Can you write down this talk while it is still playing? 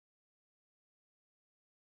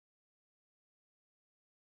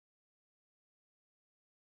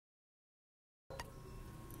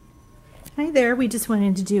Hi there, we just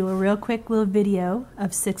wanted to do a real quick little video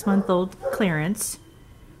of 6-month-old Clarence,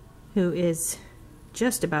 who is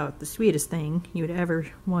just about the sweetest thing you would ever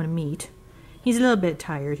want to meet. He's a little bit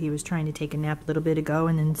tired. He was trying to take a nap a little bit ago,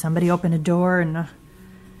 and then somebody opened a door, and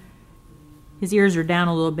his ears are down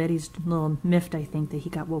a little bit. He's a little miffed, I think, that he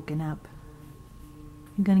got woken up.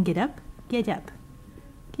 You gonna get up? Get up.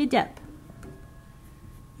 Get up.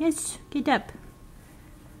 Yes, get up.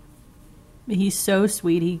 He's so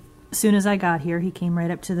sweet. As soon as I got here, he came right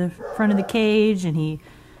up to the front of the cage, and he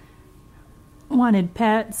wanted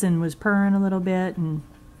pets and was purring a little bit, and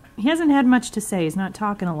he hasn't had much to say. He's not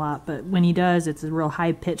talking a lot, but when he does, it's a real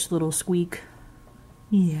high-pitched little squeak.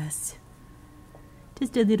 Yes.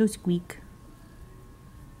 Just a little squeak.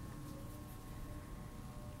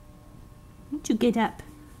 Why don't you get up?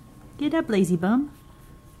 Get up, lazy bum.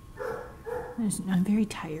 I'm very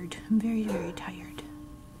tired. I'm very, very tired.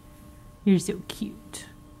 You're so cute.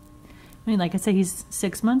 I mean, like I said, he's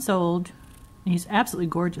 6 months old. He's absolutely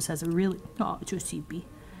gorgeous. Has a really, oh, Josepe.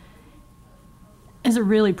 Has a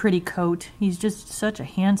really pretty coat. He's just such a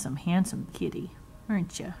handsome, handsome kitty,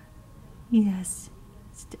 aren't you? Yes.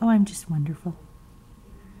 Oh, I'm just wonderful.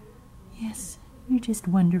 Yes, you're just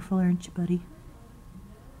wonderful, aren't you, buddy?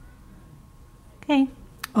 Okay.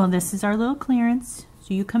 Well, this is our little Clarence.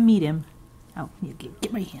 So you come meet him. Oh, yeah,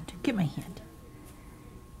 get my hand. Get my hand.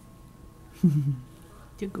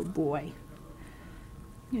 You're a good boy.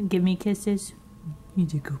 You give me kisses? You're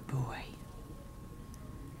a good boy.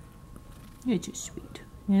 You're just sweet.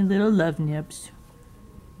 You're little love nips.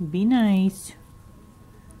 Be nice.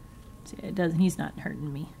 See, it doesn't. He's not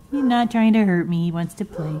hurting me. He's not trying to hurt me. He wants to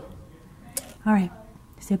play. All right.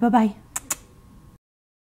 Say bye-bye.